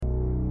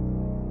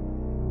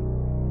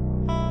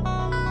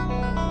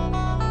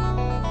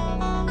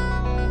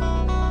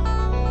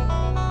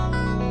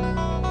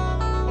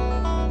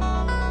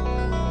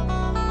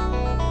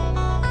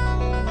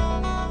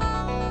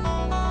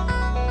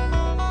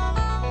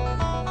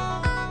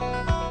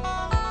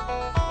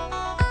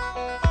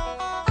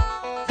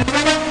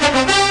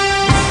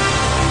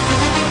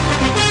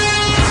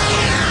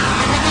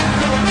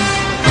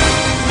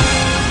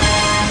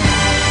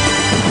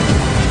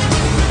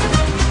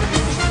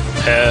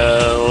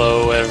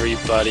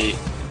everybody,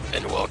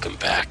 and welcome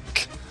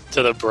back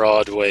to the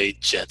Broadway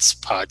Jets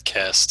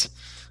podcast.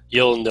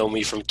 You'll know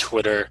me from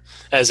Twitter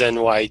as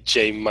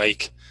NYJ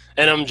Mike,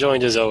 and I'm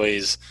joined as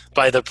always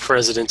by the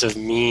president of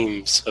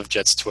memes of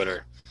Jets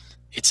Twitter.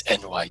 It's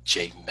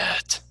NYJ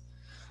Matt.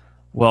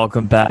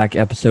 Welcome back,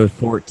 episode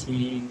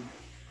 14.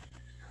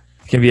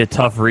 It's going to be a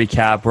tough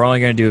recap. We're only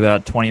going to do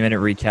about a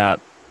 20-minute recap.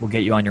 We'll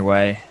get you on your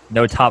way.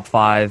 No top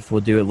five. We'll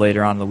do it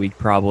later on in the week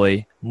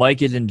probably.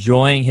 Mike is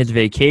enjoying his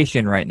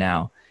vacation right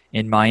now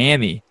in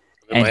Miami.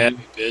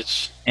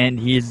 Bitch. And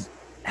he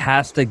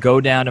has to go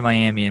down to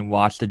Miami and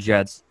watch the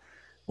Jets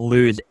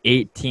lose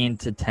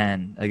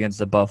 18-10 against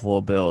the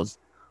Buffalo Bills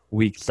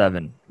week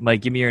 7.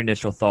 Mike, give me your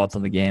initial thoughts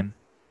on the game.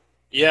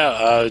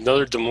 Yeah,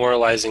 another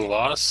demoralizing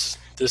loss.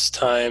 This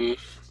time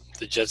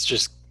the Jets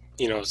just,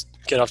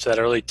 get off to that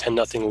early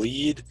 10-0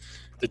 lead.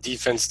 The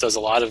defense does a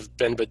lot of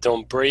bend but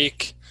don't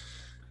break.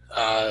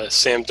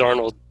 Sam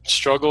Darnold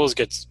struggles,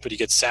 but he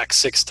gets sacked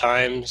 6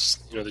 times.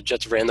 The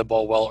Jets ran the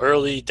ball well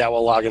early.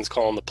 Dowell Loggins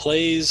calling the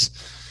plays.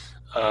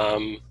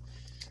 And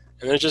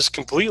then it just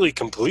completely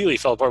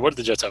fell apart. What did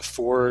the Jets have,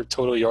 4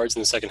 total yards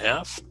in the second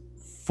half?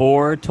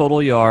 4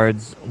 total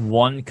yards,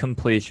 1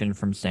 completion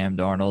from Sam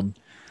Darnold.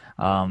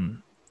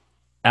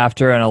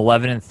 After an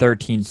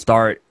 11-13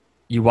 start,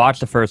 you watch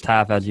the first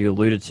half, as you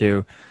alluded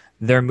to,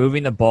 they're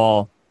moving the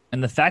ball.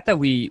 And the fact that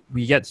we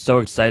get so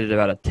excited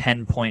about a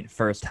 10-point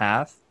first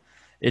half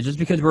is just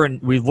because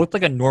we looked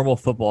like a normal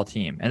football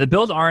team. And the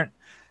Bills aren't,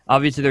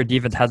 obviously their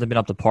defense hasn't been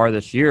up to par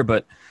this year,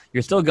 but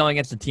you're still going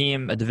against a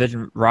team, a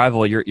division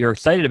rival. You're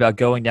excited about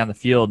going down the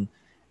field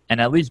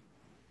and at least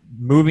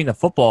moving the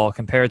football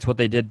compared to what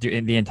they did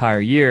in the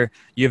entire year.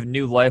 You have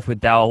new life with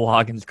Dowell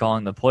Loggins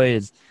calling the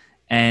plays.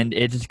 And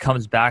it just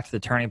comes back to the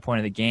turning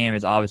point of the game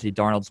is obviously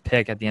Darnold's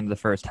pick at the end of the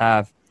first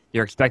half.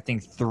 You're expecting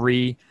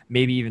 3,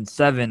 maybe even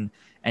 7,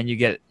 and you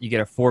get a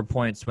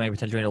 4-point swing,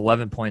 potentially an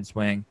 11-point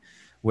swing,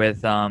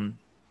 with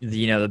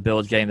the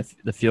Bills getting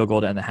the field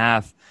goal to end the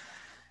half.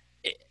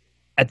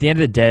 At the end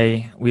of the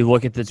day, we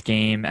look at this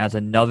game as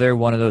another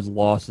one of those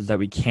losses that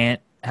we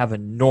can't have a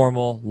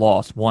normal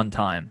loss one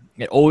time.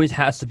 It always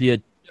has to be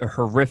a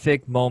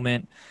horrific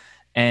moment.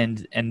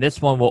 And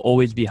this one will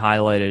always be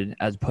highlighted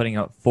as putting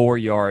up 4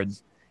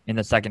 yards in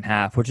the second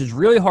half, which is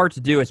really hard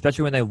to do,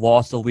 especially when they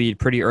lost the lead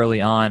pretty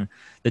early on.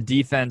 The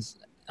defense,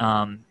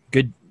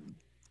 good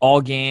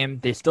all game.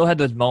 They still had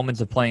those moments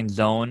of playing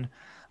zone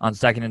on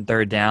second and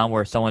third down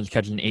where someone's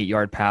catching an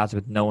 8-yard pass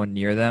with no one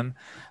near them.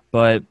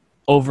 But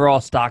overall,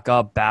 stock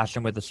up, bash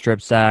them with a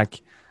strip sack.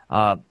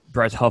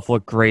 Bryce Huff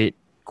looked great.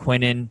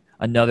 Quinnen,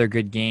 another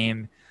good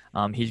game.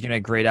 He's going to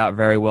grade out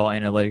very well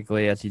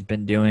analytically as he's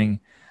been doing.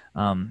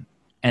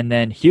 And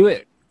then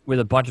Hewitt with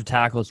a bunch of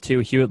tackles, too.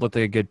 Hewitt looked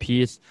like a good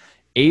piece.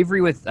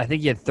 Avery I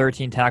think he had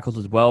 13 tackles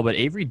as well, but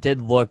Avery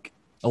did look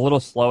a little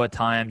slow at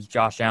times.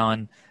 Josh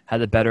Allen had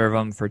the better of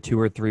him for 2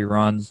 or 3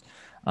 runs.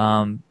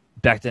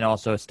 Becton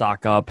also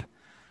stock up.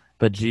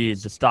 But,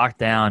 geez, the stock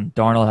down.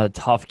 Darnold had a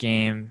tough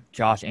game.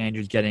 Josh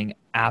Andrews getting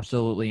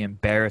absolutely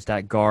embarrassed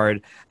at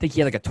guard. I think he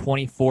had like a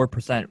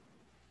 24%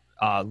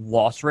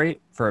 loss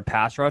rate for a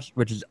pass rush,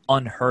 which is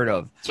unheard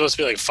of. It's supposed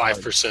to be like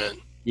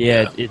 5%.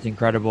 Yeah, it's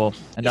incredible.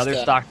 Another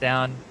stock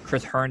down.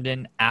 Chris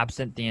Herndon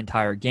absent the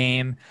entire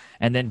game.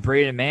 And then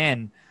Braden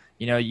Mann,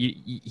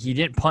 he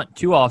didn't punt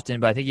too often,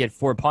 but I think he had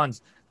 4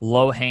 punts.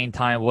 Low hang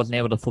time, wasn't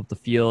able to flip the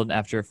field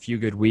after a few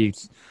good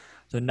weeks.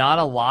 So not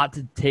a lot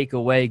to take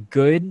away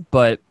good,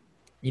 but,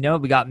 we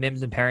got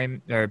Mims and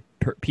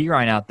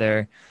Perine out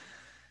there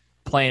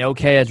playing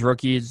okay as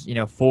rookies.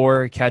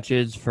 4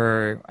 catches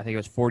for, I think it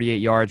was 48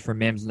 yards for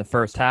Mims in the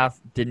first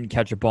half. Didn't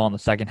catch a ball in the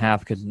second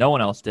half because no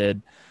one else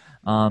did.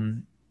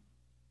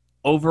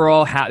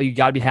 Overall, you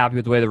got to be happy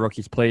with the way the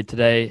rookies played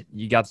today.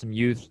 You got some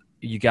youth.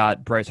 You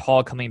got Bryce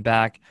Hall coming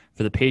back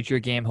for the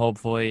Patriot game,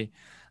 hopefully.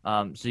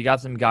 So you got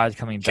some guys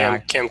coming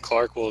back. Cam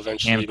Clark will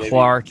eventually. Cam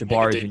Clark,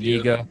 Jabari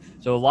Zuniga.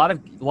 So a lot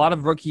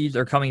of rookies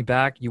are coming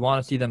back. You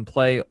want to see them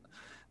play,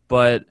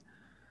 but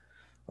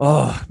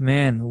oh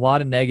man, a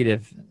lot of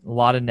negative,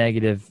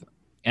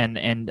 and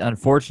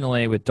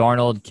unfortunately with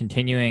Darnold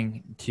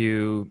continuing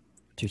to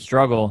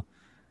struggle,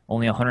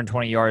 only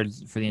 120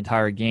 yards for the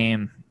entire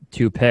game,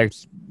 2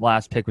 picks.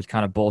 Last pick was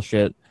kind of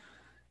bullshit.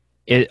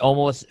 It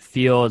almost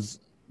feels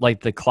like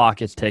the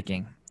clock is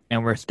ticking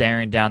and we're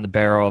staring down the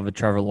barrel of a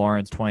Trevor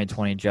Lawrence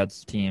 2020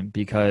 Jets team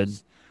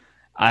because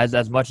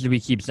as much as we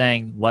keep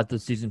saying, let the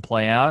season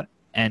play out,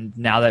 and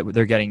now that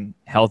they're getting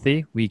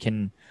healthy, we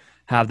can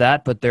have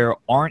that, but there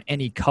aren't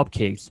any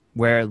cupcakes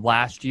where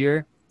last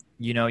year,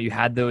 you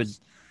had those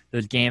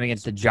games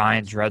against the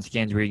Giants,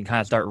 Redskins where you can kind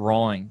of start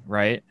rolling,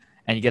 right?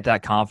 And you get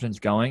that confidence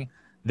going.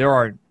 There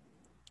are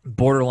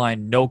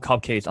borderline no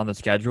cupcakes on the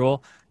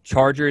schedule.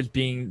 Chargers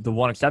being the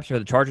one exception, but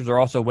the Chargers are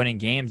also winning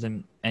games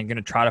and going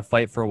to try to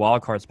fight for a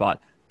wild card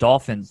spot.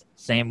 Dolphins,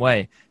 same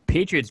way.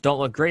 Patriots don't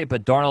look great,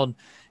 but Darnold,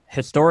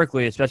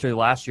 historically, especially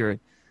last year,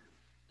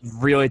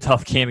 really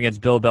tough game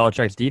against Bill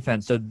Belichick's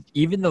defense. So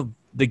even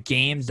the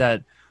games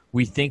that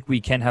we think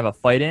we can have a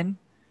fight in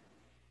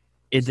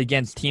is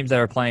against teams that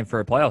are playing for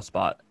a playoff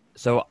spot.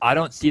 So I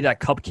don't see that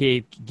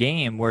cupcake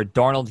game where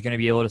Darnold's going to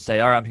be able to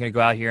say, all right, I'm going to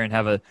go out here and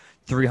have a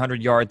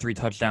 300-yard,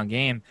 3-touchdown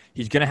game.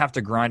 He's going to have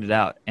to grind it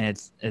out, and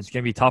it's going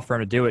to be tough for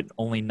him to do it.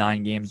 Only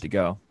 9 games to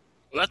go.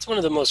 Well, that's one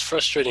of the most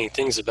frustrating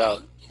things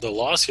about the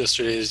loss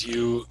yesterday is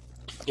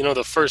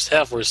the first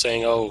half we're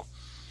saying, oh,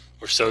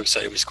 we're so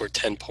excited we scored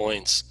 10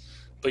 points.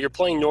 But you're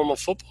playing normal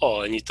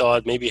football, and you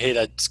thought maybe, hey,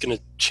 that's going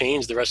to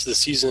change the rest of the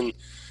season.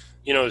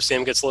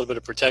 Sam gets a little bit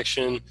of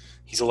protection.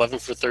 He's 11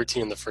 for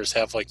 13 in the first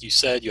half, like you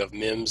said. You have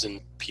Mims and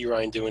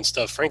Pirine doing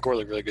stuff. Frank Gore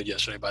looked really good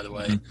yesterday, by the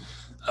way.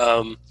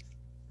 Mm-hmm.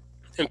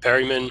 And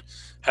Perryman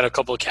had a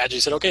couple of catches. He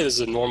said, okay, this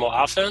is a normal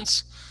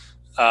offense.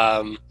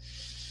 Going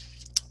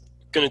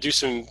to do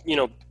some,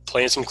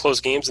 playing some close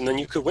games, and then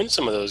you could win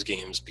some of those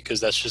games because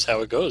that's just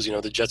how it goes.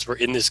 The Jets were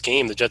in this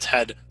game. The Jets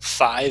had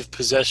 5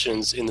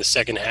 possessions in the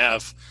second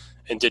half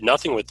and did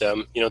nothing with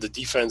them. The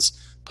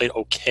defense played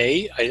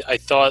okay. I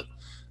thought,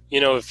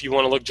 if you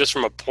want to look just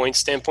from a point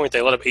standpoint,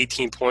 they let up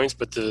 18 points,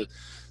 but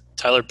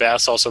Tyler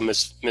Bass also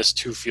missed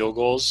 2 field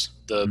goals,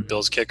 the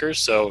Bills kicker.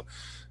 So,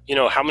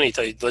 how many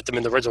let them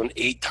in the red zone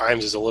 8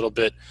 times is a little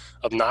bit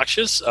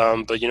obnoxious.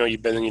 But, you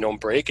bend and you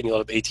don't break, and you let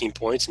up 18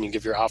 points, and you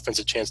give your offense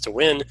a chance to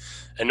win.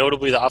 And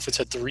notably, the offense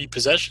had 3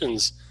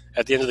 possessions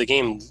at the end of the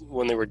game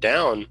when they were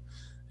down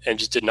and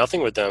just did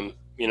nothing with them,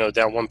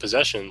 down 1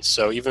 possession.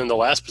 So even in the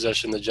last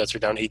possession, the Jets are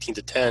down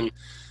 18-10,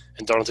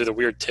 and Darnold threw the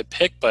weird tip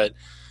pick. But,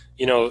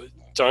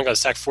 Darnold got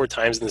sacked 4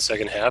 times in the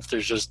second half.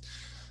 There's just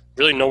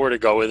really nowhere to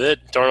go with it.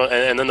 Darnold,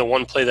 and then the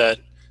one play that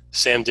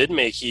Sam did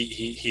make,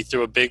 he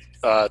threw a big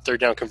third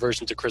down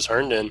conversion to Chris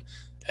Herndon,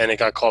 and it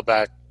got called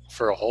back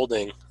for a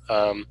holding.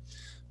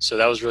 So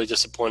that was really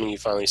disappointing. You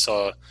finally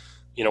saw,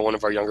 one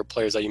of our younger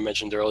players that you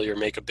mentioned earlier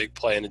make a big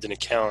play, and it didn't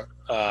count.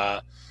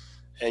 And,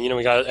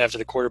 we got after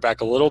the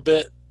quarterback a little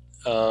bit.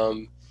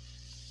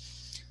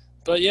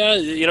 But, yeah,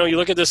 you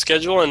look at the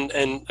schedule,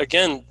 and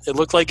again, it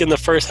looked like in the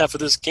first half of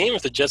this game,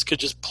 if the Jets could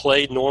just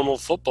play normal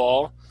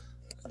football,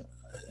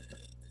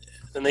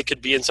 then they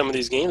could be in some of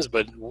these games.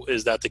 But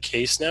is that the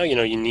case now?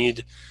 You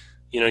need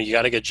 – you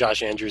got to get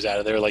Josh Andrews out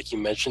of there. Like you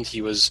mentioned,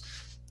 he was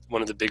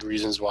one of the big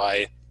reasons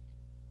why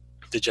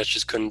the Jets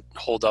just couldn't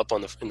hold up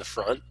in the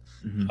front.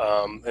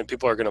 Mm-hmm. And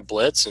people are going to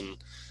blitz,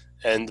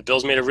 and the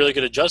Bills made a really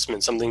good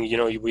adjustment, something,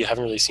 we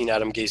haven't really seen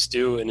Adam Gase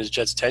do in his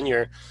Jets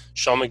tenure.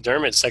 Sean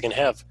McDermott, second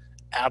half,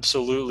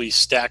 absolutely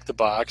stacked the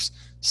box,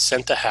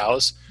 sent the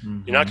house.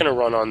 Mm-hmm. You're not going to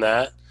run on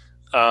that,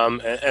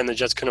 and the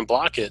Jets couldn't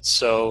block it.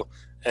 So,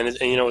 and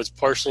it's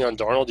partially on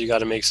Darnold. You got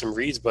to make some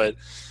reads, but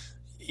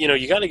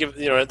you got to give.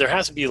 There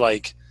has to be you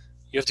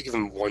have to give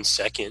him 1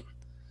 second.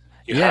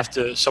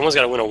 Someone's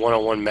got to win a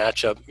one-on-one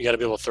matchup. You got to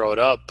be able to throw it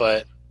up.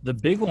 But the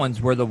big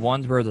ones were the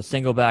ones where the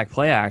single back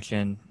play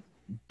action,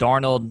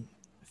 Darnold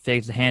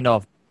fakes the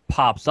handoff,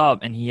 pops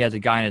up, and he has a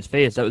guy in his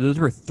face. Those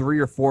were 3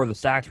 or 4 of the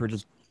sacks were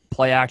just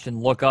play action,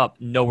 look up,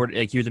 nowhere.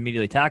 He was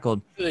immediately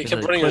tackled. They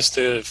kept running this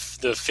to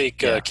the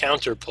fake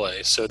counter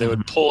play. So they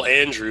would pull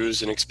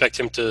Andrews and expect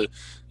him to,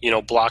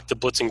 block the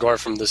blitzing guard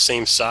from the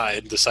same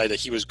side, the side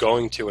that he was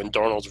going to, and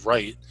Darnold's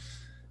right.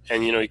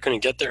 And, he couldn't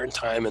get there in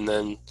time. And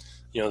then,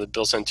 the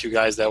Bills sent 2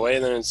 guys that way,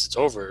 and then it's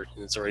over.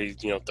 And it's already,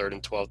 3rd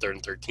and 12, 3rd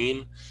and 13.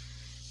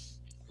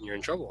 And you're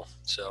in trouble.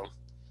 So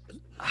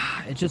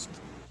it just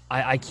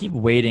I keep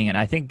waiting, and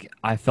I think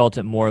I felt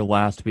it more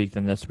last week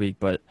than this week,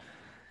 but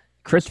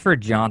Christopher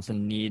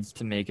Johnson needs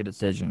to make a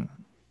decision.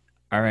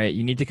 All right,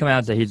 you need to come out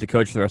and say he's the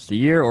coach for the rest of the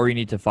year, or you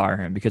need to fire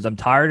him, because I'm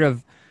tired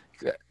of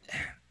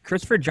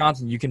Christopher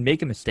Johnson. You can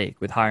make a mistake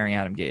with hiring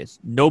Adam Gase.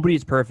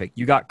 Nobody's perfect.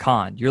 You got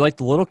conned. You're like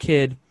the little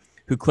kid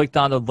who clicked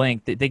on the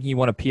link thinking you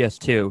want a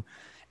PS2,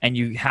 and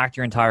you hacked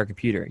your entire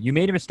computer. You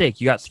made a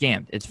mistake. You got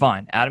scammed. It's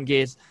fine. Adam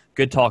Gase,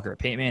 good talker.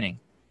 Peyton Manning,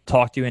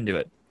 talked you into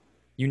it.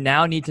 You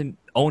now need to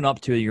own up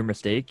to your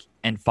mistake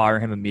and fire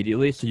him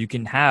immediately so you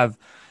can have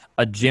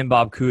a Jim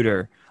Bob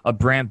Cooter, a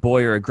Brant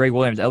Boyer, a Greg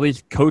Williams, at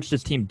least coach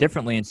this team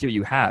differently and see what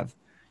you have.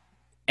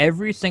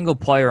 Every single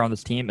player on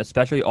this team,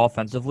 especially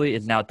offensively,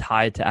 is now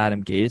tied to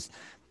Adam Gase.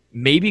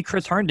 Maybe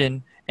Chris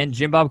Herndon and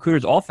Jim Bob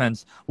Cooter's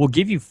offense will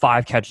give you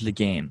 5 catches a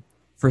game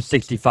for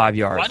 65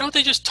 yards. Why don't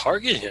they just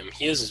target him?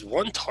 He has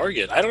 1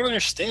 target. I don't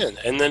understand.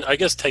 And then I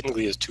guess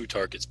technically he has 2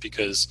 targets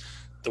because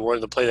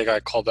the play that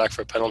got called back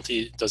for a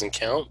penalty doesn't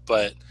count.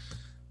 But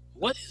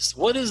what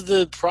is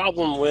the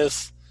problem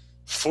with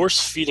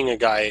force-feeding a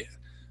guy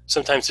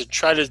sometimes to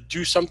try to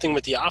do something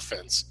with the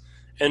offense?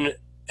 And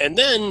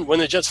then when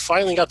the Jets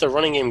finally got the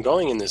running game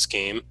going in this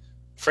game,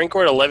 Frank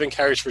Gore had 11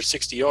 carries for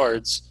 60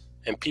 yards,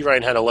 and P.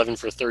 Ryan had 11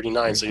 for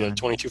 39, so you had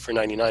 22 for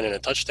 99 and a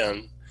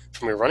touchdown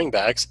from your running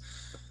backs.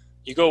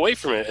 You go away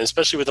from it, and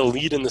especially with a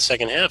lead in the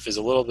second half, is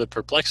a little bit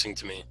perplexing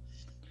to me.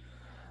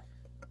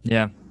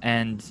 Yeah,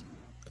 and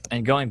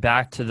going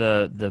back to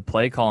the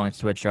play calling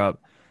switch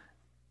up,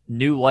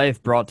 new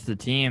life brought to the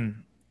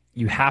team,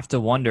 you have to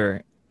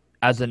wonder,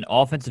 as an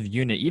offensive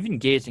unit, even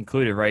Gase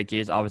included, right?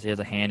 Gase obviously has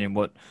a hand in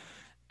what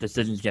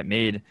decisions get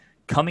made.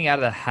 Coming out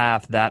of the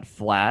half that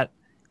flat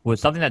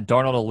was something that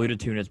Darnold alluded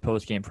to in his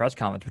post-game press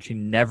conference, which he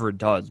never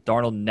does.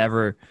 Darnold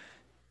never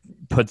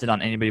puts it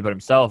on anybody but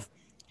himself.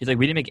 He's like,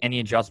 we didn't make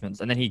any adjustments.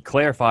 And then he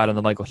clarified on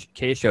the Michael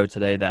K show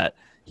today that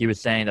he was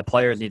saying the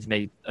players need to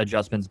make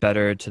adjustments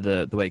better to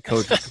the way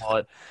coaches call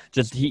it.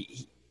 Just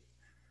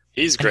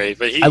he's great,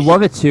 but I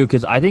love it too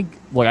because I think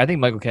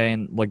Michael Kay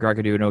and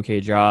Greco do an okay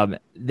job.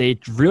 They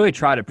really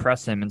try to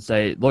press him and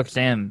say, "Look,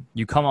 Sam,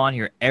 you come on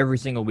here every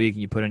single week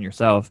and you put in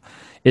yourself.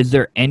 Is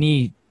there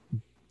any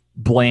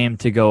blame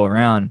to go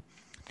around?"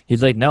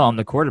 He's like, "No, I'm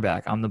the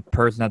quarterback. I'm the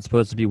person that's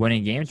supposed to be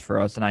winning games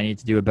for us, and I need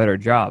to do a better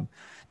job."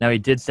 Now he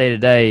did say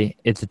today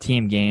it's a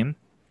team game,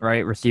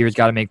 right? Receivers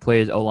got to make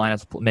plays, O-line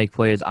has to make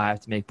plays, I have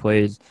to make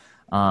plays.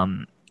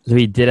 So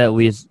he did at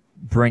least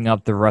bring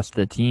up the rest of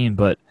the team,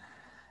 but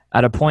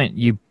at a point,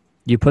 you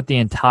put the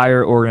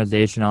entire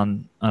organization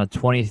on a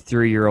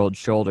 23-year-old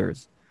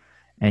shoulders,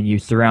 and you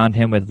surround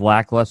him with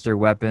lackluster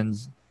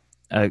weapons,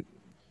 a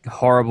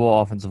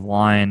horrible offensive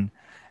line,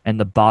 and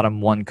the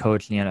bottom one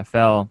coach in the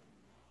NFL.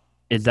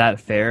 Is that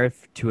fair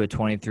to a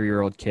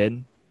 23-year-old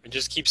kid? I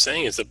just keep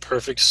saying it's a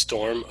perfect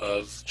storm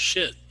of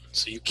shit.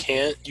 So you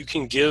can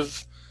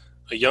give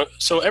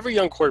every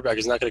young quarterback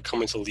is not going to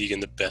come into the league in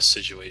the best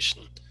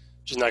situation.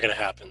 It's just not going to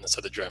happen. That's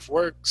how the draft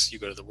works. You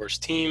go to the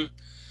worst team.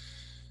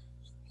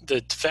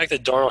 The fact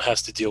that Darnold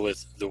has to deal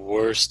with the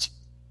worst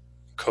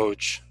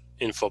coach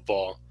in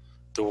football,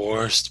 the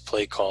worst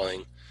play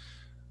calling,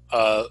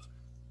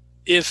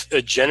 if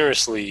a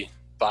generously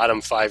bottom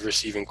 5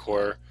 receiving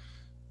core,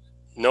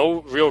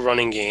 no real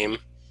running game,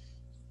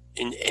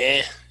 an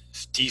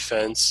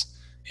defense,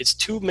 it's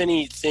too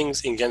many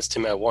things against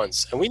him at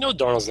once. And we know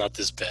Darnold's not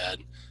this bad.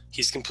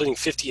 He's completing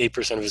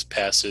 58% of his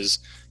passes.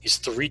 He's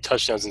 3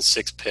 touchdowns and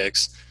 6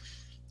 picks.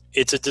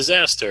 It's a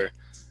disaster.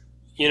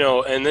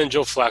 And then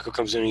Joe Flacco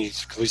comes in and he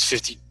completes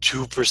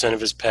 52% of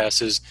his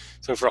passes,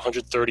 throwing for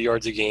 130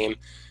 yards a game.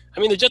 I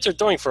mean, the Jets are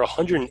throwing for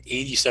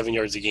 187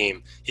 yards a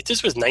game. If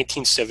this was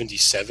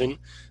 1977,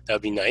 that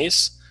would be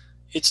nice.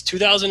 It's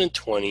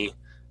 2020.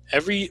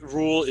 Every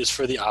rule is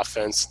for the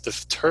offense. The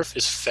turf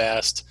is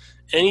fast.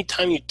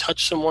 Anytime you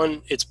touch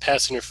someone, it's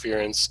pass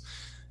interference.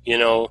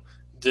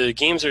 The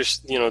games are,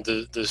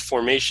 the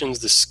formations,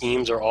 the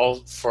schemes are all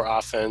for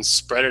offense.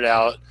 Spread it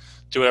out.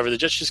 Do whatever. The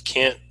Jets just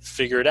can't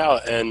figure it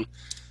out. And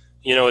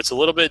it's a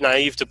little bit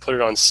naive to put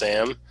it on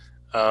Sam.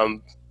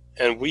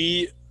 And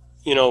we,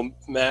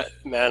 Matt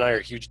and I are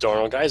huge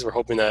Darnold guys. We're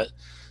hoping that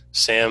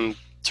Sam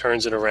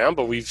turns it around.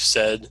 But we've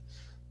said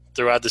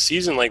throughout the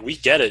season, we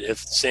get it. If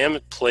Sam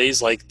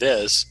plays like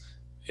this,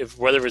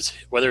 whether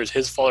it's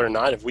his fault or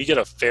not, if we get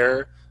a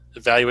fair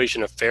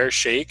evaluation, a fair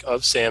shake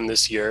of Sam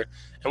this year,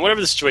 and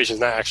whatever the situation is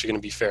not actually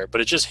going to be fair, but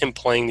it's just him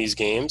playing these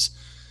games.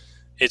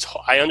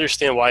 I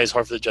understand why it's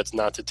hard for the Jets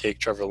not to take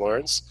Trevor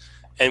Lawrence.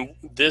 And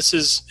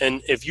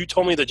if you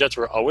told me the Jets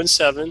were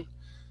 0-7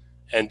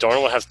 and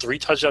Darnold would have 3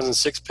 touchdowns and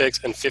 6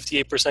 picks and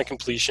 58%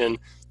 completion,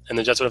 and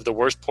the Jets would have the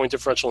worst point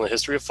differential in the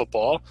history of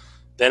football,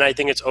 then I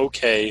think it's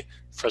okay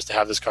for us to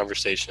have this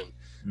conversation.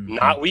 Mm-hmm.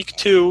 Not week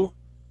 2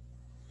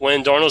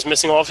 when Darnold's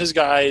missing all of his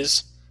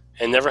guys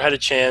and never had a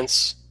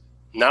chance.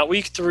 Not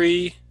week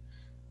 3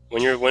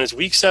 when it's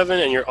week 7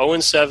 and you're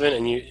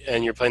 0-7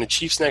 and you're playing the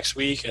Chiefs next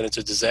week and it's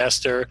a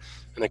disaster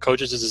and the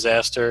coach is a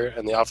disaster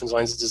and the offensive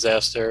line is a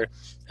disaster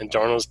and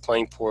Darnold's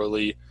playing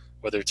poorly,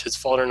 whether it's his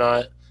fault or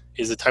not,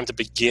 is the time to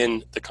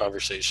begin the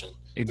conversation.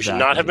 Exactly. We should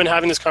not have been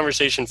having this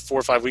conversation 4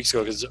 or 5 weeks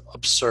ago because it's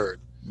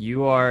absurd.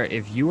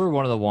 If you were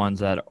one of the ones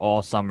that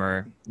all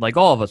summer, like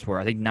all of us were,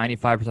 I think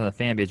 95% of the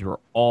fan base were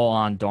all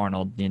on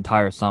Darnold the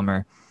entire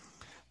summer.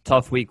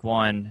 Tough week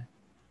 1,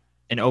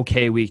 an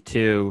okay week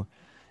 2.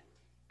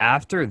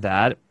 After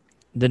that,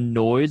 the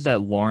noise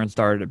that Lawrence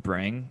started to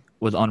bring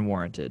was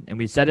unwarranted. And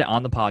we said it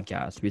on the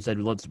podcast. We said,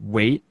 let's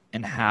wait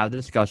and have the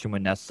discussion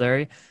when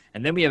necessary.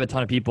 And then we have a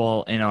ton of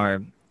people in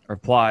our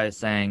replies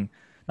saying,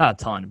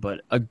 not a ton,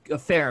 but a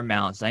fair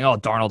amount saying, oh,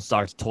 Darnold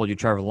sucks, told you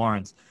Trevor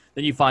Lawrence.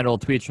 Then you find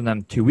old tweets from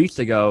them 2 weeks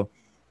ago.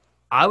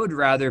 I would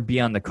rather be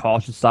on the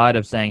cautious side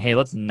of saying, hey,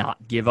 let's not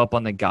give up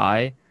on the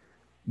guy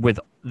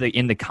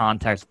in the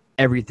context,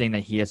 everything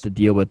that he has to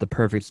deal with, the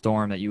perfect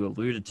storm that you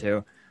alluded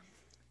to.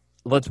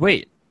 Let's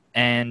wait.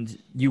 And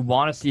you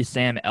want to see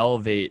Sam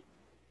elevate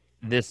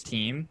this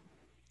team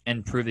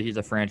and prove that he's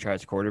a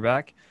franchise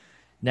quarterback.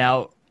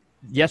 Now,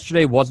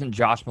 yesterday wasn't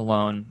Josh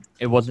Malone.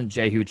 It wasn't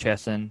Jehu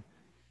Chesson.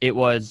 It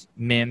was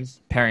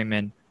Mims,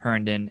 Perryman,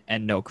 Herndon,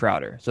 and no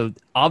Crowder. So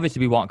obviously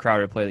we want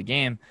Crowder to play the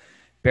game.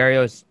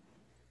 Berrios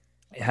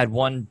had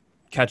one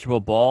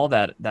catchable ball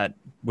that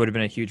would have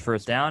been a huge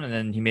first down, and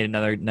then he made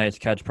another nice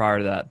catch prior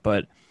to that.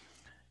 But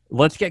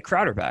let's get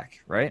Crowder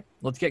back, right?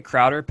 Let's get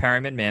Crowder,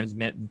 Perryman, Mims,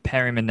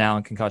 Perryman now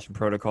in concussion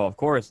protocol, of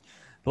course.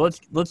 But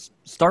let's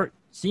start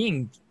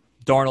seeing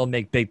Darnold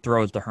make big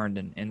throws to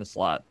Herndon in the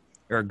slot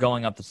or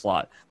going up the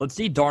slot. Let's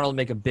see Darnold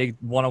make a big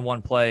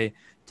one-on-one play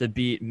to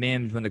beat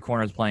Mims when the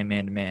corner is playing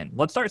man-to-man.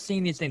 Let's start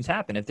seeing these things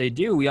happen. If they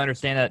do, we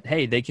understand that,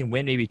 hey, they can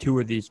win maybe 2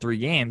 of these 3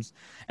 games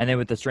and then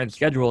with the strength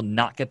schedule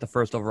not get the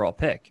first overall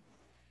pick.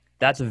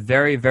 That's a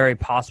very, very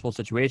possible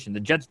situation. The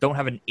Jets don't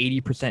have an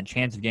 80%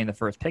 chance of getting the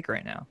first pick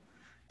right now.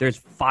 There's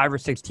 5 or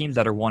 6 teams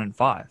that are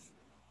 1-5,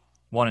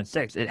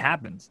 1-6. It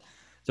happens.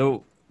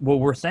 So what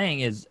we're saying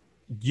is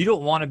you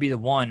don't want to be the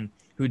one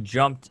who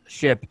jumped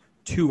ship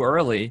too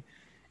early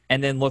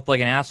and then looked like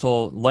an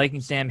asshole,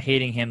 liking Sam,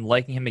 hating him,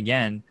 liking him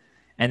again.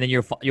 And then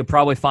you'll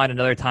probably find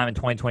another time in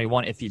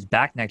 2021, if he's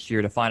back next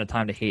year, to find a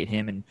time to hate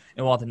him and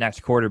want the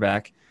next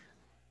quarterback.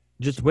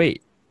 Just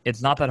wait.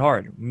 It's not that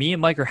hard. Me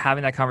and Mike are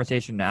having that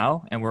conversation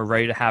now, and we're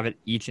ready to have it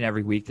each and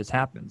every week this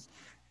happens.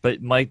 But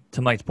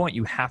to Mike's point,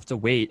 you have to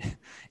wait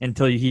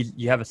until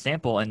you have a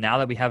sample. And now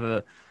that we have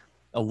a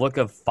look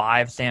of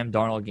 5 Sam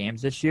Darnold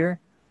games this year,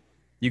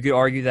 you could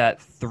argue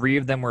that 3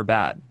 of them were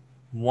bad.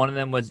 One of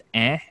them was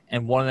and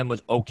one of them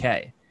was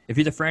okay. If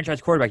he's a franchise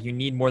quarterback, you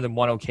need more than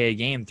one okay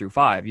game through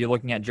 5. You're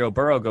looking at Joe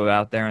Burrow go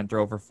out there and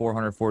throw for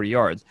 440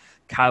 yards.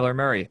 Kyler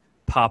Murray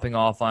popping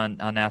off on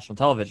national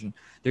television.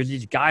 There's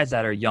these guys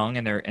that are young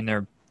and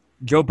they're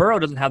Joe Burrow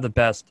doesn't have the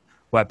best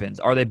weapons.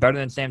 Are they better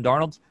than Sam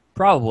Darnold's?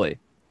 Probably.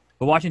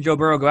 But watching Joe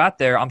Burrow go out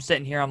there, I'm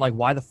sitting here, I'm like,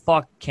 why the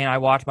fuck can't I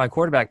watch my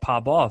quarterback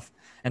pop off?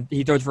 And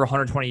he throws for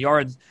 120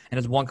 yards and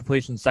has 1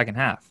 completion in the second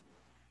half.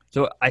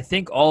 So I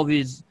think all of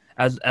these,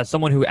 as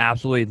someone who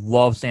absolutely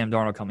loves Sam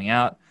Darnold coming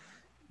out,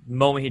 the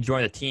moment he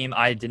joined the team,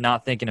 I did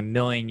not think in a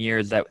million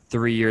years that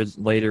 3 years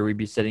later we'd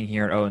be sitting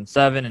here at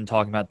 0-7 and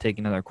talking about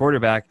taking another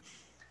quarterback.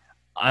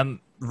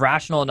 I'm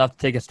rational enough to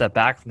take a step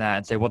back from that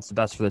and say, what's the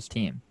best for this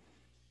team?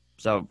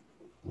 So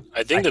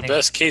I think the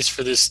best case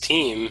for this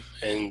team,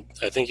 and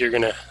I think you're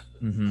going to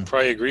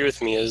probably agree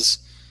with me, is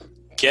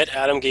get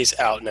Adam Gase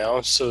out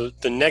now. So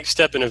the next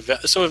step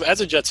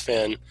as a Jets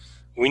fan,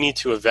 we need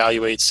to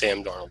evaluate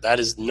Sam Darnold. That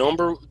is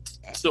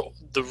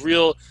the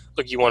real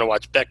look. You want to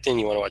watch Becton,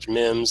 you want to watch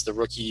Mims, the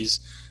rookies.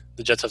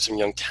 The Jets have some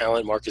young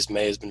talent. Marcus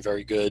May has been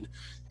very good.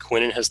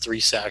 Quinnen has 3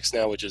 sacks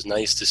now, which is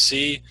nice to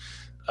see.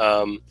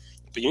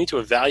 But you need to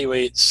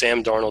evaluate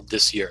Sam Darnold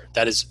this year.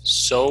 That is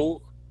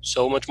so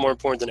much more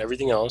important than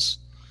everything else.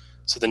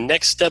 So the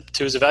next step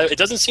to his evaluation, it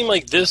doesn't seem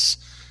like this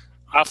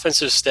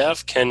offensive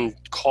staff can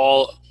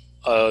call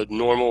a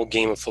normal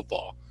game of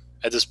football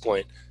at this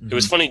point. It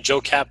was funny, Joe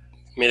Cap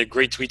made a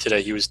great tweet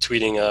today. He was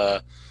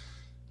tweeting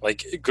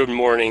good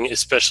morning,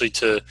 especially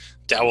to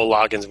Dowell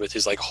Loggins with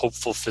his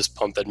hopeful fist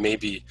pump that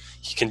maybe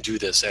he can do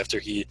this after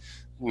he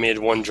made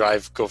one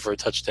drive go for a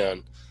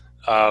touchdown.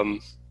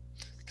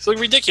 It looked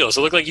ridiculous.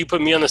 It looked like you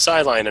put me on the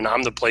sideline and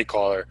I'm the play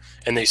caller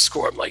and they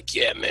score. I'm like,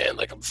 yeah, man,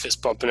 I'm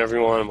fist bumping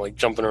everyone. I'm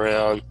jumping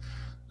around.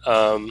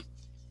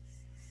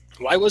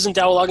 Why wasn't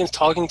Dowell Loggins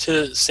talking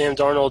to Sam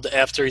Darnold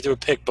after he threw a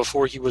pick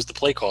before he was the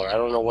play caller? I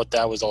don't know what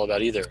that was all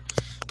about either.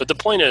 But the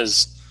point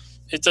is,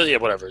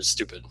 whatever, it's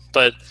stupid.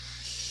 But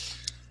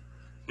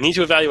need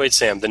to evaluate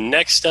Sam. The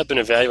next step in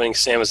evaluating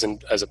Sam as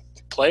a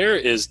player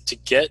is to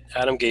get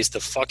Adam Gase the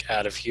fuck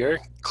out of here,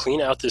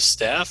 clean out this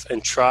staff,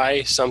 and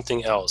try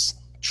something else.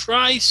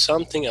 Try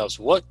something else.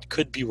 What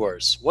could be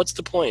worse? What's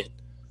the point?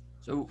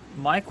 So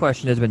my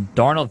question is, when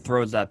Darnold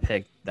throws that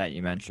pick that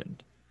you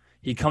mentioned,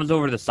 he comes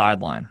over to the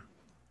sideline.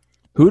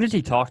 Who does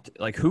he talk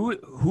to?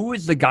 Who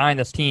is the guy in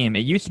this team? It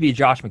used to be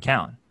Josh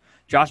McCown.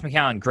 Josh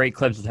McCown, great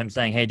clips of him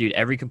saying, hey, dude,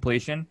 every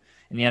completion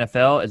in the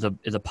NFL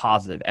is a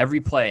positive. Every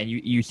play. And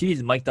you see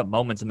these mic'd up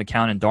moments of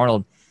McCown and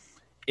Darnold.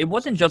 It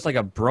wasn't just like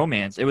a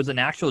bromance. It was an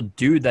actual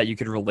dude that you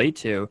could relate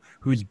to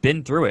who's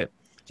been through it.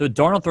 So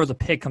Darnold throws a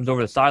pick, comes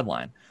over the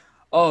sideline.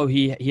 Oh,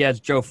 he has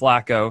Joe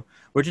Flacco,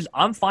 which is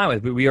I'm fine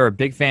with. We are a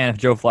big fan of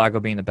Joe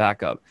Flacco being the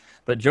backup.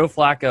 But Joe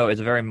Flacco is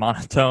a very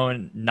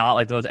monotone, not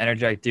like the most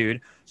energetic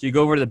dude. So you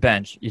go over to the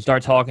bench. You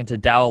start talking to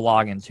Dowell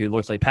Loggins, who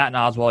looks like Patton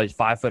Oswalt. He's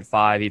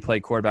 5'5". He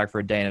played quarterback for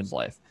a day in his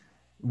life.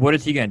 What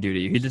is he going to do to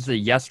you? He's just a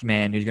yes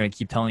man who's going to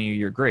keep telling you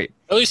you're great.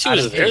 At least he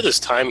was there this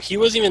time. He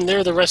wasn't even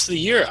there the rest of the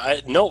year.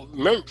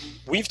 Remember,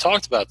 we've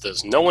talked about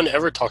this. No one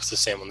ever talks to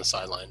Sam on the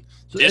sideline.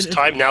 So this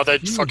time, now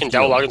that fucking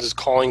Dowell Loggins is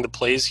calling the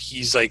plays,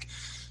 he's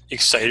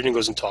excited and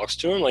goes and talks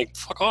to him.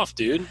 Fuck off,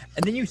 dude.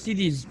 And then you see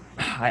these.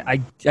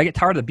 I get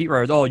tired of the beat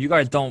writers. Oh, you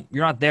guys don't.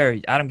 You're not there.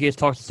 Adam Gase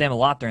talks to Sam a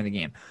lot during the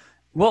game.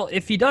 Well,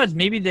 if he does,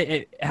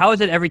 maybe how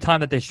is it every time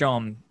that they show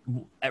him?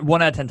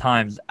 1 out of 10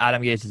 times,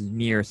 Adam Gase is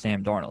near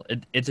Sam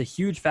Darnold. It's a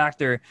huge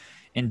factor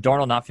in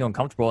Darnold not feeling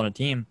comfortable in a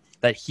team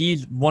that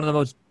he's one of the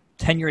most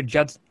tenured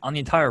Jets on the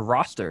entire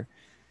roster.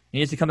 He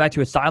needs to come back to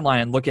his sideline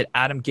and look at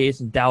Adam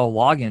Gase and Dowell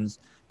Loggins,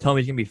 tell him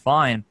he's going to be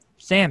fine.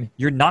 Sam,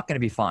 you're not going to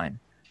be fine.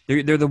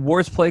 They're the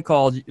worst play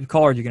callers you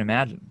can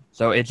imagine.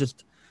 So it's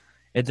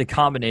a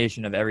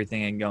combination of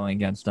everything and going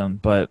against them.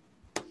 But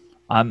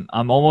I'm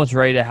almost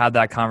ready to have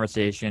that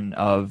conversation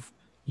of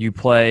you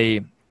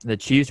play the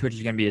Chiefs, which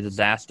is going to be a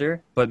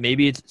disaster, but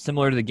maybe it's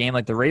similar to the game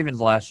like the Ravens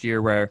last year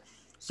where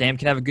Sam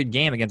can have a good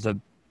game against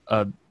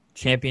a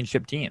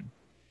championship team.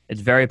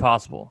 It's very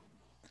possible.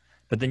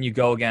 But then you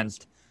go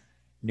against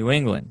New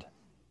England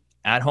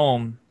at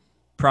home,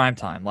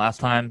 primetime. Last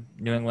time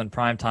New England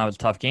primetime was a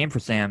tough game for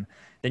Sam.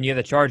 Then you have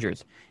the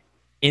Chargers.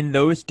 In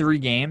those 3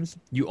 games,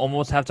 you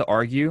almost have to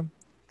argue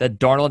that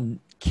Darnold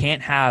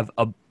can't have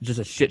just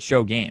a shit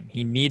show game.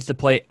 He needs to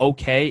play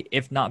okay,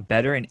 if not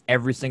better, in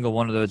every single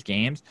one of those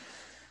games.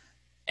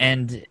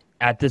 And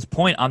at this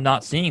point, I'm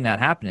not seeing that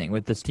happening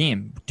with this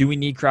team. Do we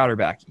need Crowder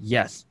back?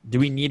 Yes. Do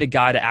we need a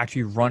guy to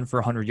actually run for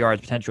 100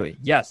 yards potentially?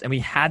 Yes. And we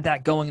had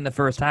that going in the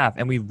first half,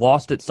 and we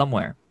lost it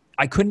somewhere.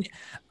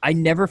 I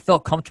never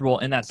felt comfortable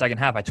in that second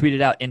half. I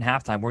tweeted out in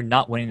halftime, we're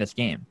not winning this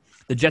game.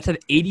 The Jets have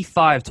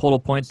 85 total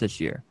points this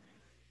year.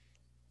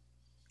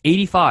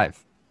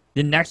 85.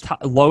 The next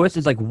lowest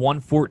is like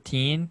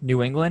 114,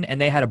 New England, and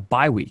they had a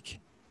bye week.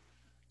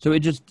 So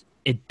it's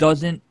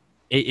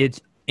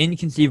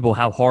inconceivable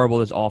how horrible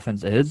this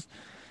offense is.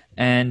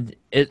 And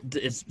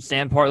is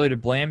Sam partly to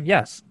blame?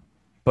 Yes.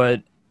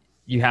 But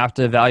you have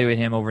to evaluate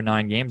him over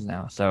 9 games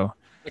now. So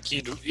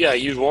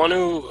you'd want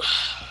to.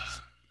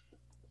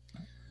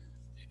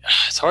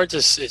 It's hard to.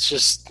 It's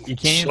just you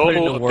can't even put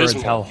into words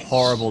how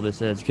horrible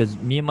this is, because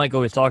me and Mike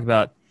always talk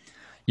about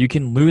you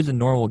can lose a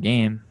normal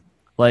game.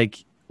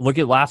 Like, look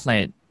at last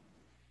night,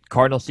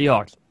 Cardinals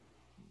Seahawks.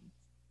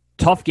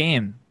 Tough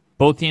game.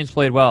 Both teams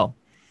played well.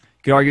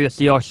 You could argue the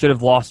Seahawks should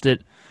have lost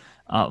it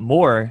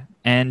more,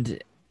 and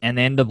they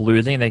end up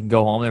losing. They can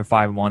go home. They're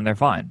 5-1. They're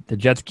fine. The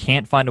Jets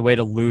can't find a way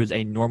to lose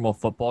a normal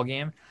football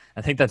game.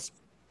 I think that's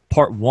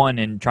part one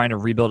in trying to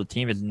rebuild a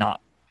team, is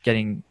not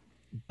getting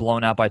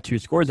blown out by 2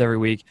 scores every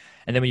week.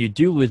 And then when you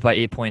do lose by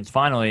 8 points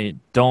finally,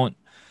 don't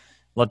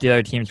let the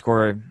other team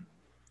score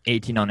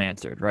 18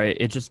 unanswered, right?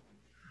 It just,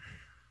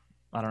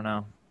 I don't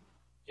know.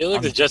 Yeah,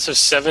 look, the Jets have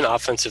 7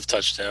 offensive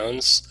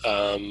touchdowns.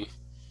 You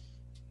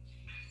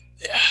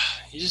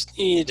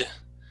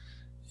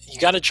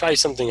got to try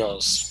something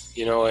else,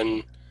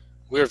 and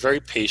we were very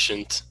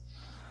patient.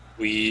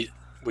 We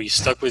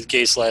stuck with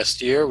Gase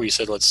last year. We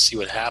said, let's see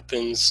what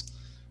happens.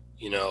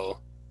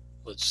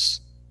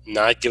 Let's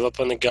not give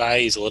up on the guy.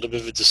 He's a little bit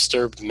of a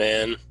disturbed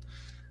man.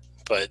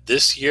 But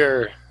this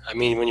year,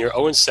 when you're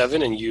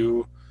 0-7 and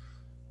you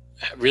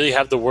really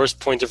have the worst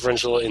point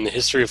differential in the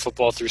history of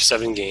football through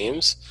 7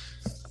 games,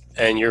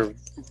 and you're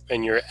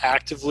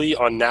actively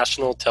on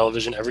national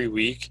television every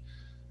week,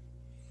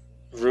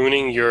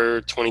 ruining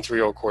your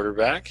 23-year-old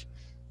quarterback,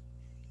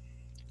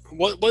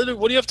 what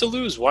do you have to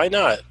lose? Why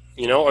not?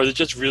 Are they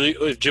just really?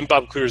 If Jim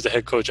Bob Cooter is the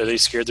head coach, are they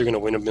scared they're going to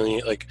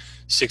win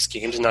 6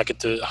 games and not get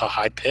to a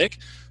high pick?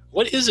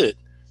 What is it?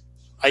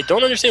 I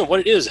don't understand what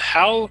it is.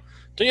 How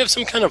don't you have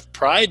some kind of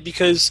pride?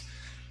 Because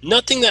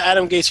nothing that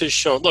Adam Gase has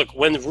shown. Look,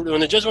 when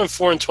the Jets went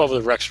 4-12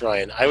 with Rex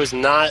Ryan, I was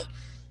not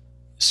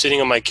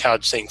sitting on my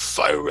couch saying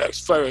fire Rex,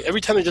 fire Rex.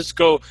 Every time they just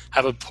go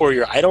have a poor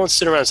year, I don't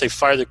sit around and say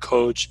fire the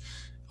coach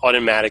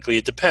automatically.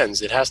 It depends.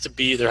 There has to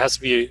be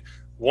a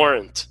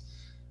warrant.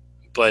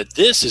 But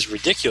this is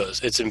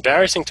ridiculous. It's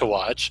embarrassing to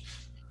watch.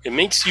 It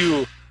makes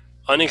you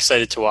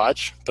unexcited to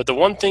watch. But the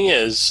one thing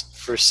is,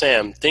 for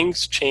Sam,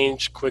 things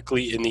change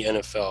quickly in the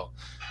NFL.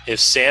 If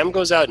Sam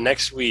goes out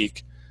next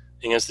week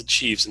against the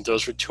Chiefs and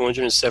throws for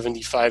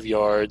 275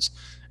 yards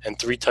and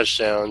 3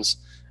 touchdowns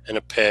and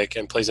a pick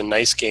and plays a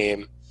nice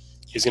game,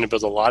 he's going to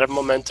build a lot of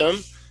momentum.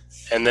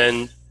 And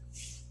then,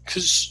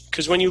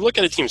 because when you look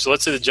at a team, so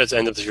let's say the Jets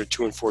end up this year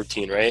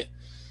 2-14, right?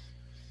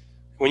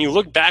 When you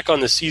look back on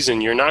the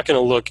season, you're not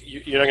going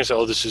to say,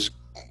 oh, this is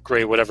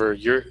great, whatever.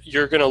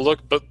 You're going to look,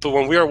 but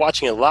when we are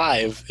watching it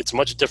live, it's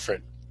much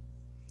different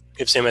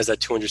if Sam has that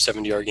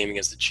 270-yard game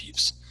against the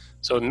Chiefs.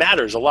 So it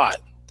matters a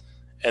lot.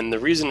 And the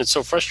reason it's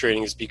so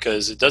frustrating is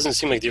because it doesn't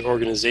seem like the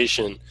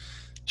organization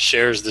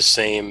shares the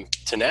same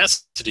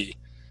tenacity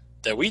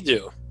that we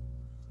do.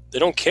 They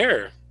don't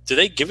care. Do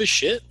they give a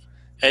shit?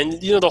 And,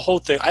 the whole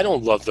thing, I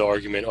don't love the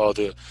argument, why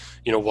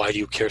do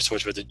you care so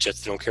much about the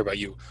Jets? They don't care about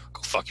you.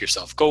 Go fuck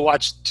yourself. Go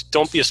watch.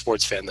 Don't be a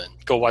sports fan then.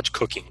 Go watch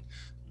Cooking,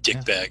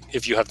 dickbag,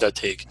 if you have that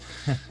take.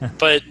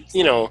 But,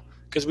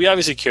 because we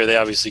obviously care. They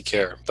obviously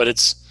care. But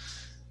it's,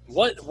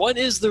 what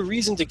is the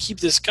reason to keep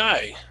this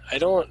guy?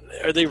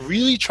 Are they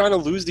really trying to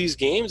lose these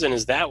games? And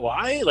is that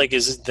why?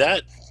 Is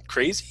that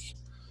crazy?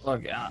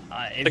 Look,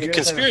 like a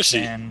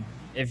conspiracy.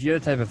 If you're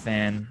the type of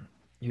fan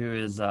who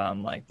is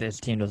this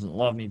team doesn't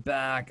love me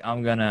back,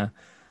 I'm going to,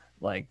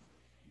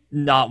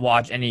 not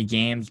watch any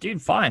games.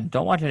 Dude, fine.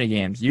 Don't watch any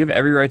games. You have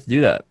every right to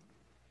do that.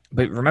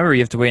 But remember,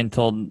 you have to wait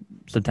until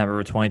September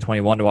of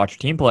 2021 to watch your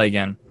team play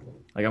again.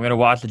 I'm going to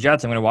watch the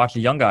Jets. I'm going to watch the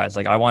young guys.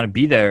 I want to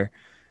be there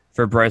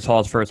for Bryce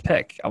Hall's first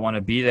pick. I want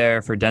to be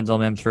there for Denzel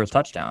Mims' first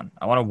touchdown.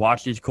 I want to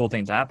watch these cool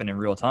things happen in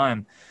real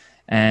time.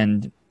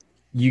 And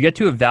you get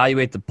to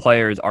evaluate the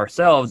players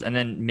ourselves and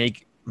then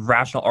make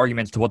rational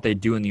arguments to what they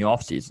do in the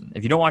offseason.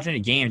 If you don't watch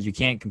any games, you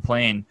can't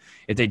complain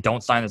if they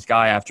don't sign this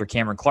guy after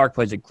Cameron Clark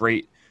plays a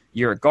great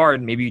year at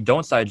guard. Maybe you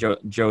don't sign Joe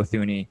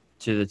Thuney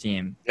to the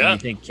team. Yeah.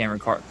 And you think Cameron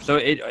Clark. So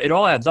it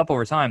all adds up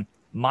over time.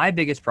 My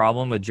biggest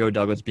problem with Joe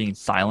Douglas being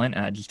silent,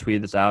 and I just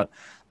tweeted this out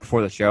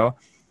before the show,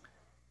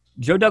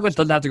 Joe Douglas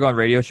doesn't have to go on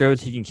radio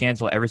shows. He can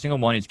cancel every single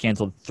one. He's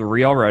canceled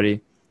 3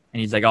 already. And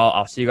he's like,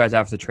 I'll see you guys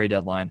after the trade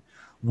deadline.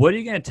 What are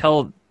you going to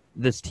tell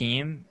this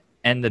team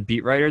and the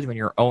beat writers when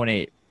you're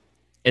 0-8?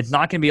 It's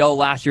not going to be,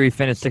 last year he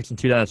finished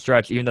 6-2 down the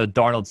stretch, even though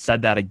Darnold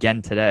said that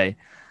again today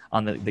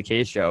on the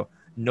Case show.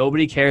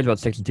 Nobody cares about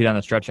 6-2 down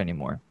the stretch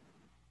anymore.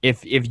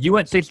 If you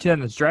went 6-2 down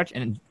the stretch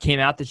and came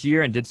out this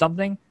year and did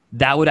something,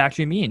 that would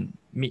actually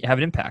have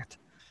an impact.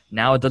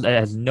 Now it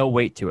has no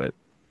weight to it.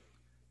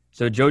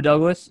 So Joe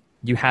Douglas,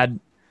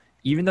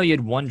 even though you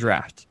had one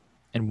draft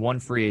and one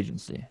free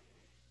agency,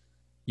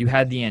 you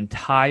had the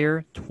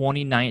entire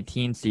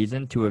 2019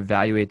 season to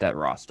evaluate that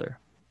roster.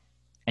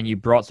 And you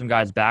brought some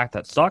guys back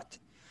that sucked,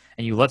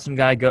 and you let some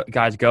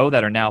guys go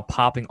that are now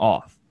popping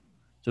off.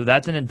 So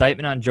that's an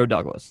indictment on Joe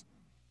Douglas.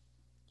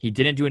 He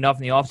didn't do enough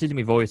in the offseason.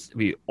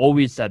 We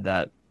always said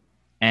that.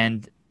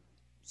 And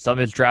some of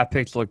his draft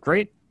picks look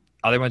great.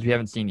 Other ones we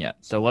haven't seen yet.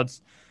 So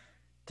let's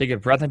take a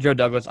breath on Joe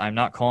Douglas. I'm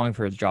not calling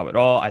for his job at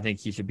all. I think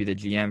he should be the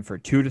GM for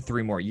 2 to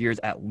 3 more years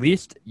at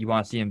least. You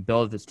want to see him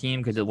build this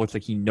team because it looks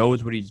like he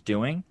knows what he's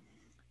doing.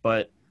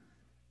 But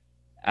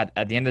at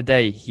the end of the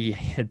day,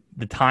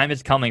 the time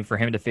is coming for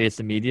him to face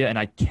the media, and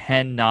I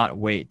cannot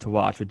wait to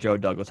watch what Joe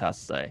Douglas has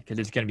to say because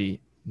it's going to be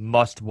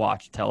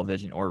must-watch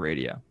television or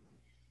radio.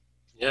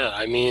 Yeah,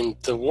 I mean,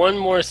 the one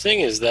more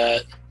thing is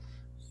that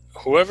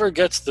whoever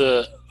gets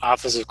the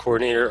offensive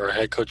coordinator or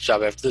head coach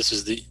job after this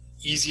is the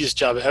easiest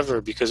job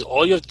ever because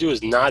all you have to do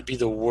is not be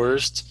the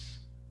worst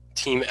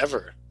team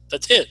ever.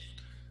 That's it.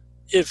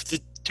 If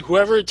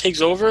whoever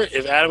takes over,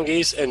 if Adam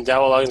Gase and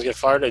Dowell Loggins get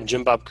fired and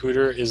Jim Bob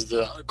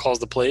Cooter calls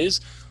the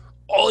plays,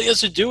 all he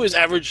has to do is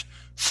average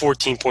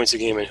 14 points a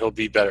game and he'll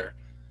be better.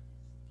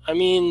 I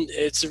mean,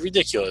 it's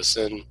ridiculous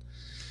and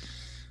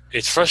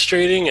it's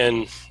frustrating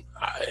and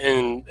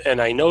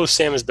I know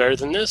Sam is better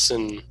than this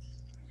and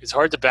it's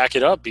hard to back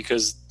it up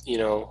because,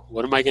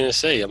 what am I going to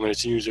say? I'm going to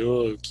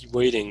say, keep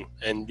waiting.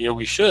 And,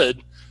 we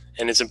should.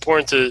 And it's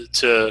important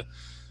to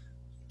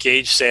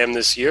gauge Sam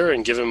this year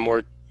and give him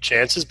more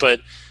chances. But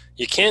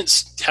you can't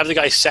have the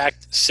guy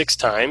sacked 6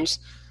 times.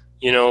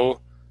 You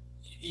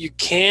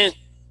can't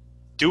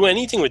do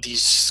anything with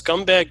these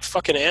scumbag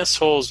fucking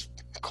assholes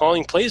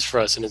calling plays for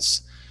us. And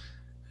it's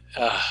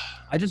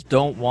I just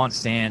don't want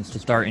fans to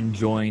start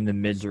enjoying the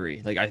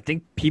misery. Like, I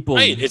think people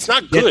it's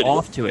not get good.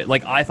 Off to it.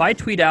 Like, if I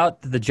tweet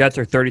out that the Jets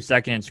are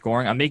 32nd in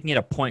scoring, I'm making it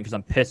a point because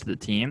I'm pissed at the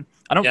team.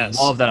 I don't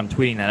love that I'm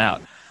tweeting that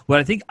out.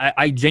 But I think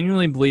I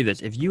genuinely believe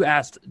this. If you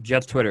asked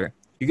Jets Twitter,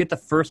 you get the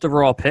first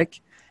overall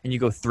pick and you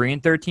go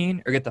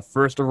 3-13, or get the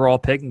first overall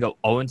pick and go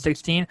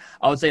 0-16,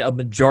 I would say a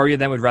majority of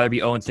them would rather be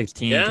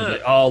 0-16. Yeah.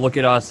 Like, oh, look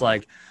at us.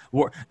 Like,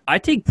 I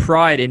take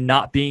pride in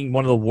not being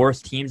one of the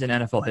worst teams in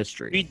NFL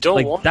history. We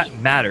don't want that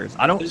matters.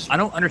 I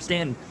don't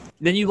understand.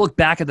 Then you look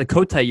back at the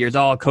Kotite years.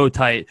 Oh,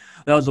 Kotite,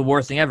 that was the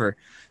worst thing ever.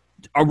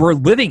 We're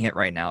living it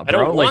right now, bro.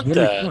 I don't want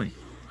that.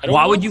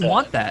 Why would you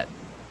want that?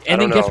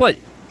 And then guess know. what?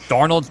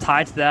 Darnold's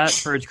tied to that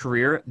for his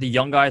career. The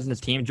young guys in this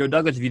team, Joe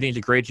Douglas, if you think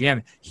he's a great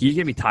GM, he's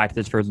going to be tied to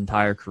this for his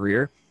entire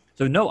career.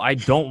 So, no, I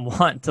don't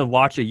want to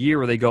watch a year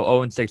where they go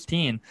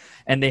 0-16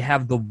 and they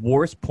have the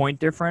worst point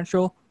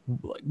differential,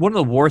 one of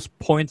the worst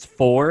points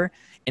for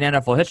in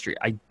NFL history.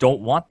 I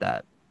don't want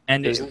that.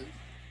 And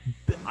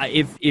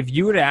if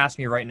you were to ask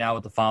me right now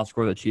what the final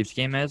score of the Chiefs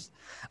game is,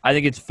 I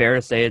think it's fair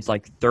to say it's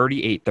like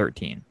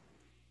 38-13.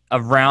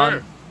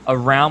 Around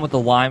with the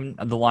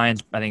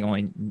Lions, I think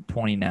only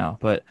 20 now,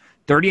 but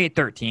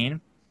 38-13.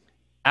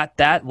 At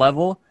that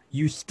level,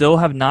 you still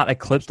have not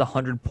eclipsed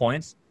 100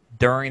 points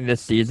during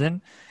this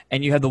season,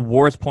 and you have the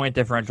worst point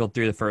differential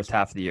through the first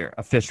half of the year,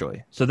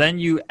 officially. So then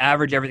you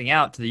average everything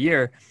out to the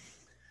year.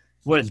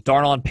 What is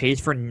Darnold on pace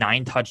for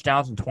 9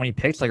 touchdowns and 20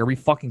 picks? Like, are we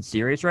fucking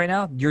serious right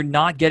now? You're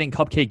not getting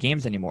cupcake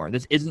games anymore.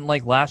 This isn't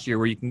like last year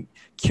where you can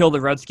kill the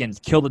Redskins,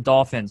 kill the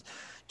Dolphins,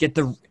 get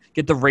the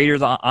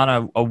Raiders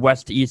on a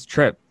west to east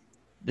trip.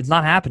 It's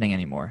not happening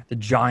anymore. The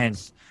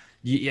Giants,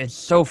 it's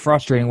so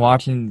frustrating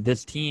watching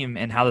this team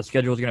and how the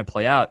schedule is going to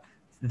play out.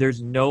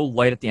 There's no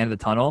light at the end of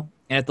the tunnel.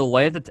 And if the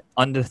light at the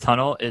end of the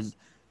tunnel is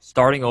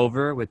starting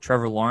over with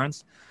Trevor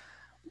Lawrence,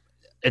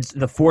 it's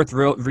the 4th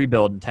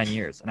rebuild in 10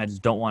 years, and I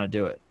just don't want to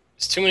do it.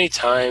 It's too many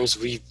times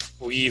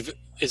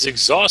it's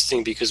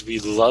exhausting because we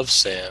love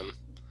Sam.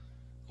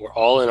 We're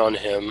all in on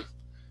him.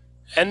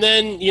 And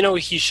then,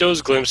 he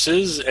shows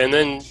glimpses and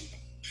then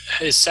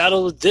is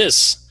saddled with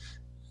this.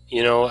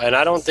 And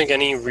I don't think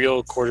any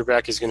real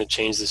quarterback is going to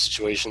change the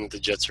situation that the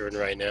Jets are in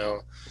right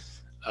now.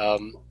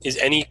 Is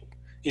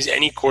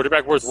any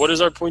quarterback worth, what is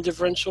our point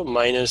differential?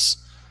 Minus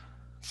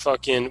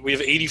we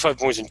have 85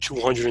 points and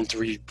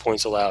 203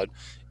 points allowed.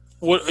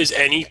 What is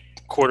any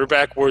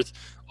quarterback worth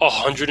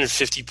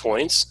 150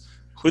 points?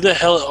 Who the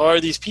hell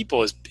are these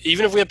people?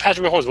 Even if we have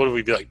Patrick Mahomes, what would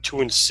we be, like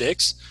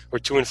 2-6 or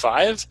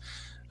 2-5?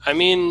 I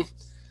mean,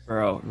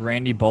 bro,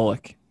 Randy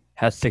Bullock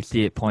has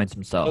 68 points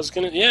himself.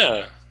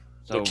 The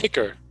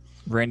kicker.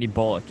 Randy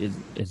Bullock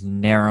is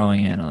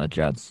narrowing in on the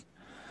Jets.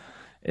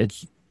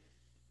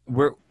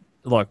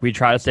 We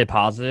try to stay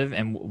positive,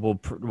 and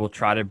we'll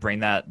try to bring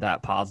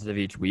that positive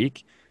each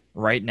week.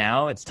 Right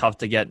now, it's tough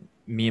to get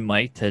me and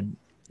Mike to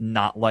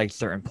not like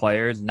certain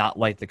players, not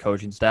like the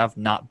coaching staff,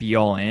 not be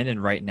all in.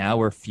 And right now,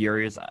 we're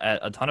furious at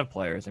a ton of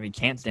players, and we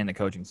can't stand the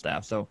coaching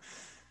staff. So,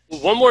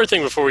 one more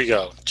thing before we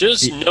go,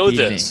 just know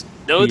this,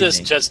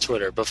 Jets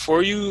Twitter,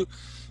 before you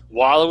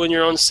wallow in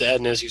your own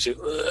sadness, you say,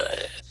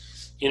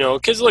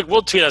 because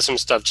we'll tweet out some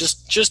stuff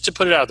just to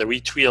put it out there.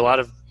 We tweet a lot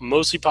of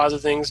mostly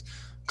positive things,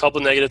 a couple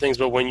negative things,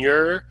 but when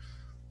you're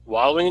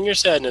wallowing in your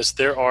sadness,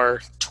 there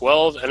are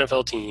 12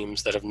 NFL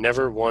teams that have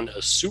never won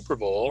a Super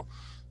Bowl.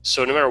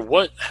 So no matter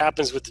what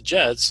happens with the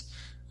Jets,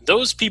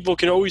 those people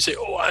can always say,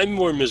 "Oh, I'm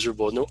more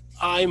miserable." No,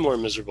 I'm more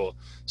miserable.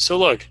 So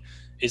look,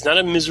 it's not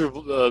a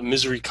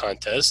misery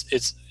contest.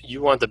 It's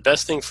you want the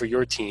best thing for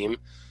your team.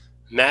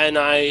 Matt and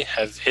I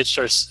have hitched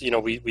our,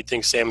 we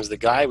think Sam is the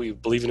guy. We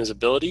believe in his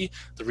ability.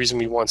 The reason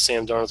we want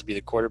Sam Darnold to be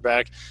the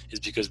quarterback is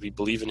because we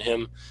believe in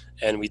him,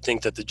 and we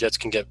think that the Jets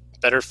can get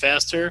better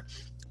faster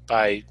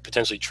by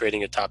potentially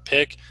trading a top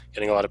pick,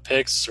 getting a lot of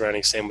picks,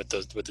 surrounding Sam with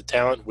the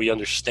talent. We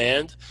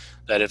understand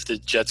that if the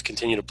Jets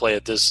continue to play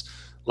at this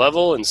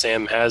level and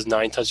Sam has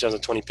 9 touchdowns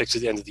and 20 picks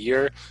at the end of the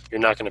year, you're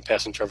not going to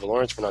pass on Trevor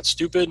Lawrence. We're not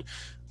stupid.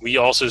 We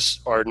also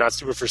are not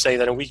stupid for saying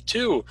that in week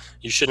 2,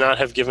 you should not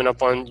have given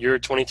up on your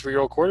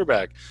 23-year-old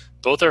quarterback.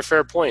 Both are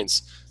fair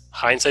points.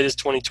 Hindsight is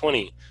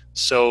 20/20.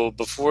 So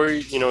before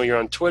you're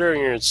on Twitter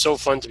and it's so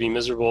fun to be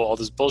miserable, all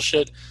this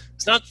bullshit.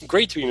 It's not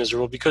great to be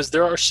miserable because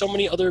there are so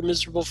many other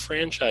miserable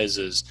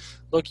franchises.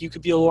 Look, you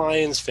could be a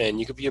Lions fan,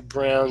 you could be a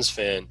Browns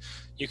fan,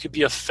 you could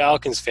be a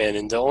Falcons fan,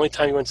 and the only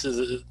time you went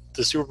to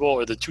the Super Bowl,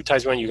 or the 2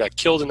 times you went, you got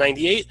killed in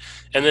 '98,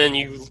 and then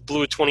you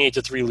blew a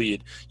 28-3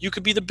 lead. You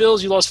could be the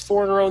Bills, you lost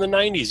 4 in a row in the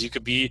 '90s. You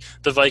could be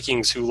the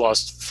Vikings, who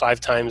lost 5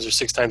 times or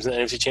 6 times in the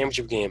NFC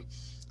Championship game.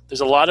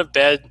 There's a lot of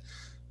bad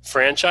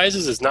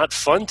franchises. It's not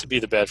fun to be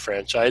the bad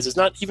franchise. It's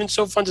not even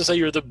so fun to say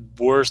you're the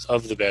worst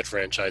of the bad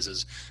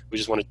franchises. We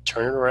just want to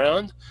turn it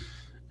around,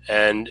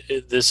 and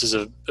this is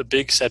a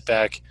big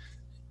setback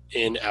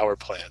in our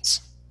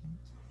plans.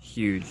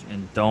 Huge,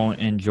 and don't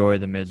enjoy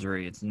the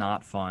misery. It's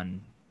not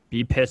fun.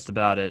 Be pissed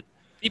about it.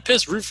 Be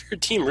pissed. Root for your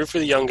team. Root for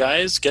the young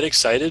guys. Get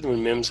excited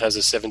when Mims has a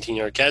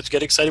 17-yard catch.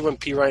 Get excited when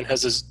P. Ryan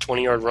has his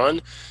 20-yard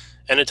run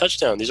and a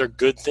touchdown. These are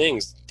good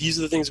things. These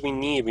are the things we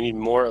need. We need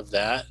more of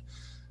that.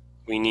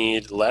 We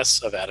need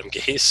less of Adam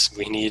Gase.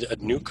 We need a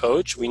new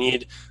coach. We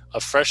need a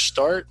fresh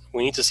start.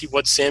 We need to see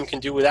what Sam can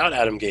do without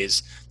Adam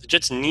Gase. The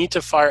Jets need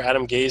to fire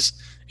Adam Gase.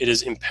 It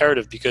is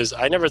imperative, because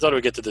I never thought it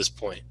would get to this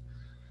point.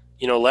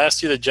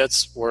 Last year the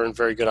Jets weren't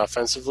very good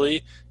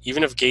offensively.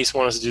 Even if Gase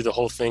wanted to do the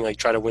whole thing, like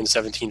try to win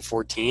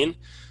 17-14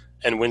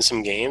 and win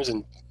some games,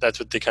 and that's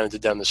what they kind of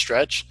did down the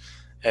stretch,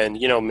 and,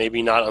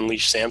 maybe not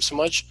unleash Sam so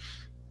much,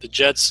 the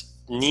Jets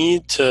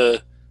need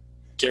to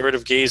get rid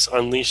of Gase,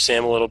 unleash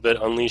Sam a little bit,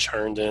 unleash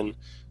Herndon,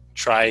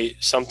 try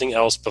something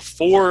else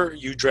before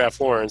you draft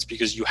Lawrence,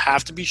 because you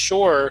have to be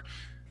sure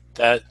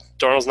that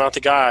Darnold's not the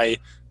guy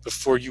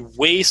before you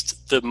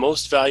waste the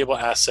most valuable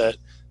asset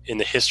in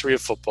the history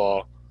of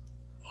football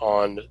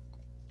on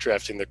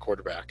drafting the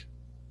quarterback.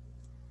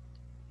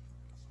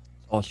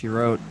 All she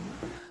wrote.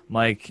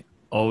 Mike,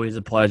 always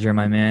a pleasure,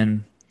 my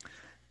man.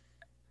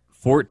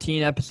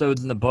 14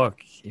 episodes in the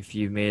book. If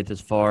you've made it this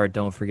far,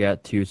 don't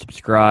forget to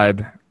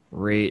subscribe,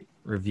 rate,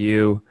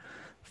 review,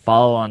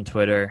 follow on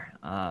Twitter.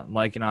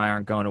 Mike and I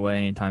aren't going away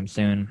anytime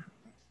soon.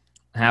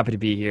 Happy to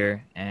be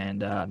here, and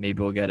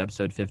maybe we'll get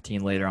episode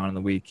 15 later on in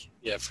the week.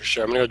 Yeah, for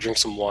sure. I'm going to go drink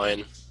some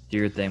wine. Do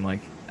your thing,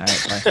 Mike. All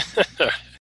right, bye.